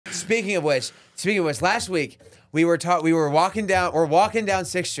speaking of which, last week we were walking down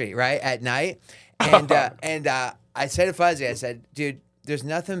 6th Street, right, at night, and I said to Fuzzy, I said, dude, there's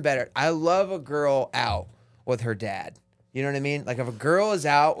nothing better. I love a girl out with her dad. You know what I mean? Like if a girl is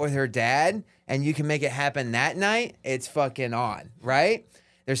out with her dad and you can make it happen that night, it's fucking on, right?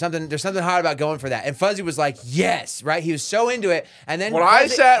 There's something hot about going for that. And Fuzzy was like, yes, right? He was so into it. And then hold on.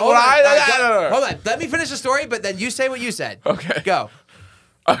 Let me finish the story, but then you say what you said. Okay. Go.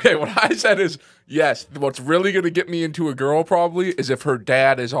 Okay, what I said is, yes, what's really going to get me into a girl probably is if her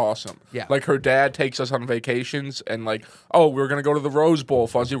dad is awesome. Yeah. Like her dad takes us on vacations and like, oh, we're going to go to the Rose Bowl,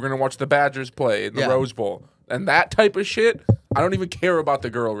 Fuzzy. We're going to watch the Badgers play in the Rose Bowl. And that type of shit, I don't even care about the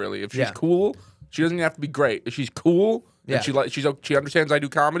girl really. If she's cool, she doesn't even have to be great. If she's cool, and she understands I do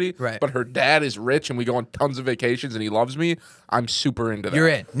comedy, right. But her dad is rich and we go on tons of vacations and he loves me, I'm super into that. You're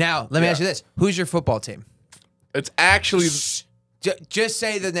in. Now, let me ask you this. Who's your football team? It's actually... Just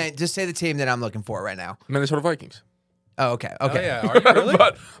say the name. Just say the team that I'm looking for right now. Minnesota Vikings. Oh, okay. Okay. Oh, yeah. Are you really?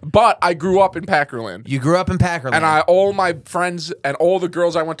 but I grew up in Packerland. You grew up in Packerland. And all my friends and all the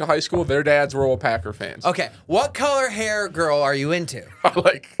girls I went to high school, their dads were all Packer fans. Okay. What color hair girl are you into?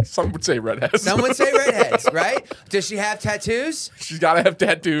 Like, some would say redheads. Some would say redheads, right? Does she have tattoos? She's got to have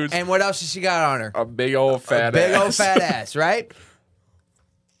tattoos. And what else has she got on her? A big old fat ass. Big old fat ass, right?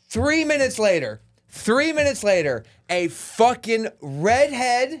 3 minutes later, a fucking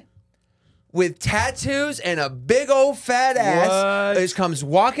redhead with tattoos and a big old fat ass just comes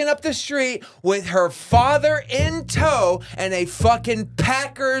walking up the street with her father in tow and a fucking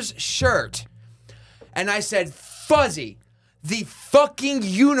Packers shirt. And I said, Fuzzy, the fucking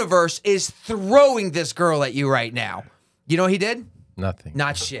universe is throwing this girl at you right now. You know what he did? Nothing.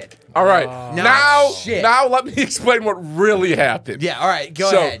 Not shit. All right. Now let me explain what really happened. Yeah, all right. Go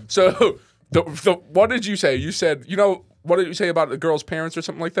ahead. So, what did you say? You said, what did you say about the girl's parents or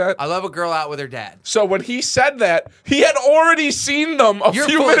something like that? I love a girl out with her dad. So when he said that, he had already seen them a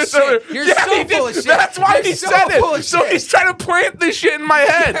few minutes earlier. You're so full of shit. That's why he said it. So he's trying to plant this shit in my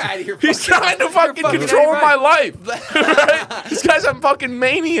head. He's trying to fucking control my life. Right? This guy's a fucking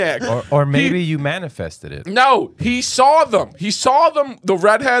maniac. Or maybe you manifested it. No, he saw them. He saw them, the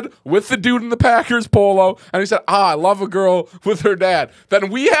redhead with the dude in the Packers polo, and he said, I love a girl with her dad. Then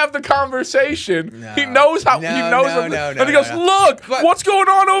we have the conversation. No. He knows how. And he goes, look, what's going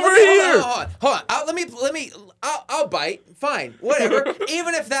on over here? Hold on. I'll bite. Fine, whatever.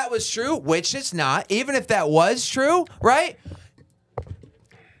 Even if that was true, which it's not. Even if that was true, right?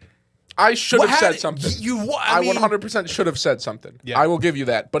 I should have said something. I mean, 100% should have said something. Yeah. I will give you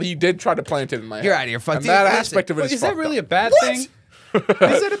that. But he did try to plant it in my head. You're out of your fucking. And that aspect of it is that really a bad thing? Is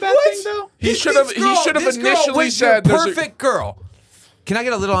that a bad thing though? He should have initially said, "Perfect girl." Can I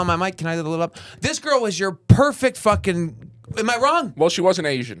get a little on my mic? Can I get a little up? This girl was your perfect fucking. Am I wrong? Well, she wasn't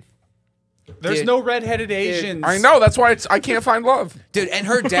Asian. There's no redheaded Asians. I know. That's why I can't find love. Dude, and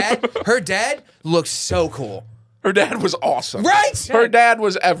her dad looks so cool. Her dad was awesome. Right? Her dad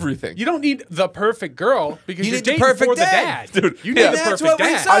was everything. You don't need the perfect girl because you you're need the dating perfect for the dad. Dude, you need the perfect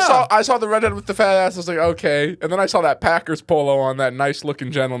dad. I saw the redhead with the fat ass. I was like, okay. And then I saw that Packers polo on that nice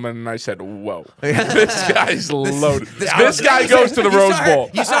looking gentleman, and I said, whoa, this guy's loaded. This guy goes to the Rose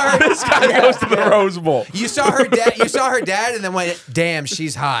Bowl. You saw her. This guy goes to the Rose Bowl. You saw her dad. You saw her dad, and then went, damn,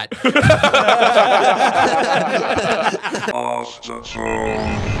 she's hot. Off the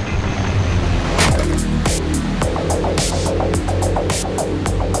throne.